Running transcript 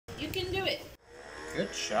can do it.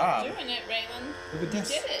 Good job. You're doing it, Raelynn. Look at this.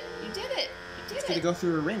 You did it. You did it. You did It's it. gonna go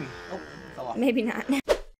through a ring. Oh, it fell off. Maybe not.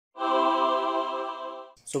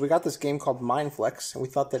 So we got this game called Mind Flex, and we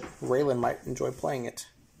thought that Raelynn might enjoy playing it.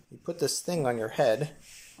 You put this thing on your head,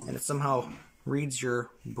 and it somehow reads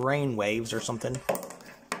your brain waves or something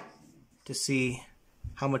to see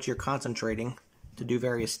how much you're concentrating to do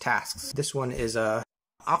various tasks. This one is a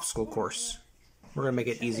obstacle course. We're gonna make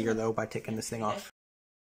it easier though by taking this thing off.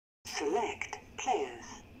 Select players.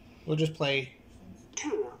 We'll just play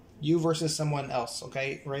 2. you versus someone else,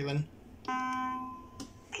 okay, Raelynn?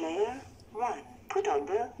 Player 1. Put on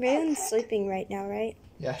the Raelynn's headset. sleeping right now, right?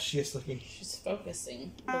 Yeah, she is sleeping. She's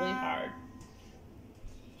focusing really hard.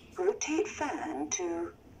 Rotate fan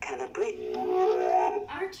to calibrate.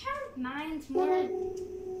 Aren't our minds more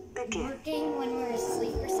Begin. working when we're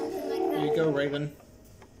asleep or something like that? Here you go, Raelynn.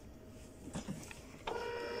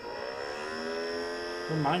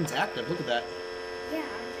 Her mind's active, look at that. Yeah,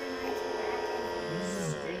 aren't our minds more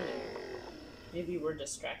active? Screaming. Maybe we're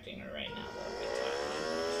distracting her right now, though. By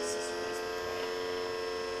talking. She's just really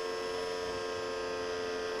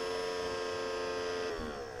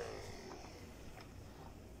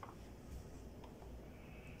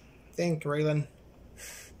Think, Raelynn.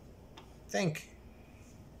 Think.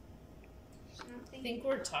 I think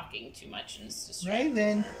we're talking too much and it's distracting.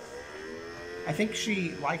 Raelynn. I think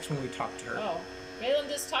she likes when we talk to her. Oh, Raelynn,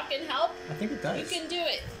 does talking help? I think it does. You can do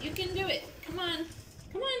it. You can do it. Come on.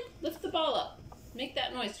 Come on. Lift the ball up. Make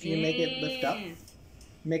that noise. Can you make it lift up?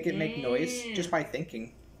 Make it make noise just by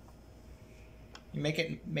thinking. You make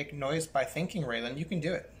it make noise by thinking, Raelynn. You can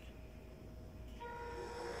do it.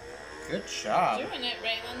 Good job. You're doing it,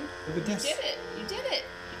 Raelynn. Look at this. You did it. You did it.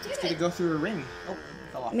 You did It's gonna it. go through a ring. Oh, it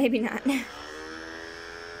fell off. Maybe not. Do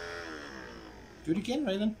it again,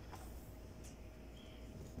 Raelynn.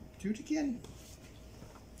 Do it again.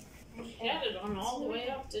 She had it on all the way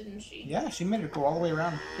up, didn't she? Yeah, she made it go all the way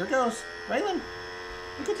around. Here it goes. Raelynn,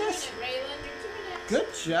 look at You're doing this. it, Raelynn. You're doing it. Good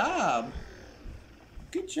job.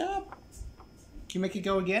 Good job. Can you make it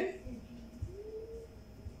go again?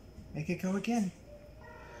 Make it go again.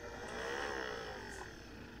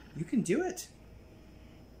 You can do it.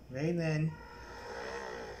 Raelynn.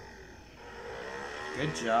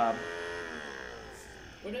 Good job.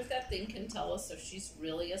 What if that thing can tell us if she's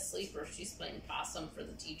really asleep or if she's playing possum for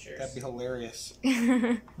the teachers? That'd be hilarious.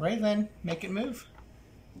 Raelynn, make it move.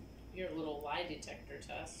 Your little lie detector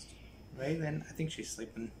test. Raelynn, I think she's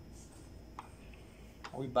sleeping.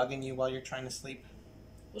 Are we bugging you while you're trying to sleep?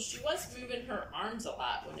 Well, she was moving her arms a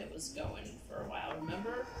lot when it was going for a while,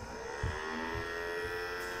 remember?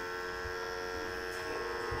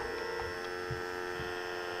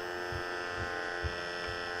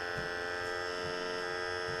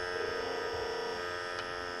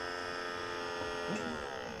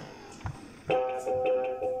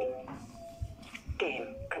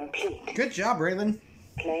 Game complete. Good job, Raelynn.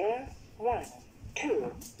 Player 1.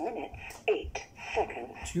 2 minutes 8 seconds.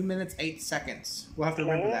 2 minutes, 8 seconds. We'll have to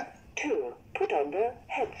remember Player that. 2. Put on the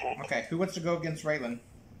headset. Okay, who wants to go against Raelynn?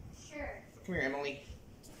 Sure. Come here, Emily.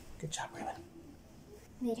 Good job, Raelynn.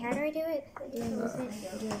 Wait, how do I do it?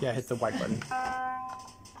 Yeah, hit the white button.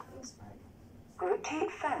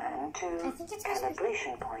 Rotate fan to I think it's supposed to be-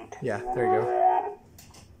 calibration point. Yeah, there you go.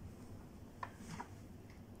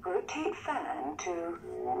 Rotate fan to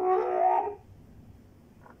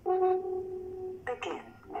begin.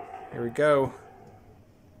 Here we go.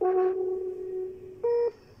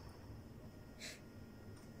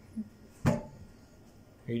 Are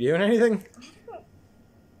you doing anything?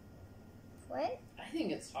 What? I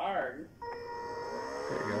think it's hard.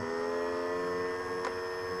 There you go.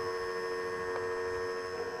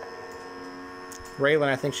 Raelynn,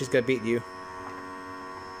 I think she's gonna beat you.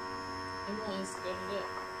 Emily's good at it.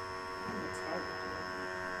 It's hard.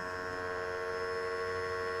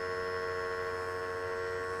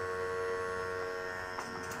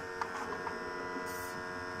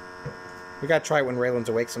 We gotta try it when Raylan's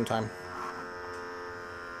awake sometime.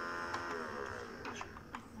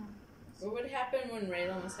 What would happen when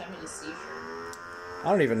Raelynn was having a seizure? I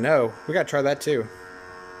don't even know. We gotta try that too.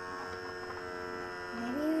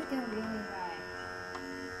 Maybe it would go really high.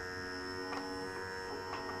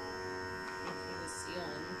 Through the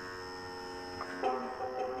ceiling.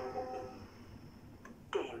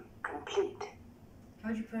 Game complete.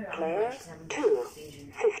 How'd you put it on? Player 2.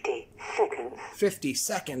 50 seconds. 50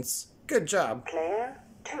 seconds. Good job. Player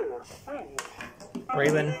 2 wins.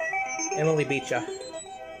 Raelynn, Emily beat ya.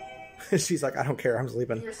 She's like, I don't care, I'm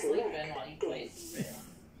sleeping. You were sleeping while you played Raelynn.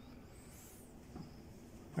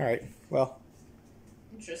 Alright, well.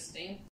 Interesting.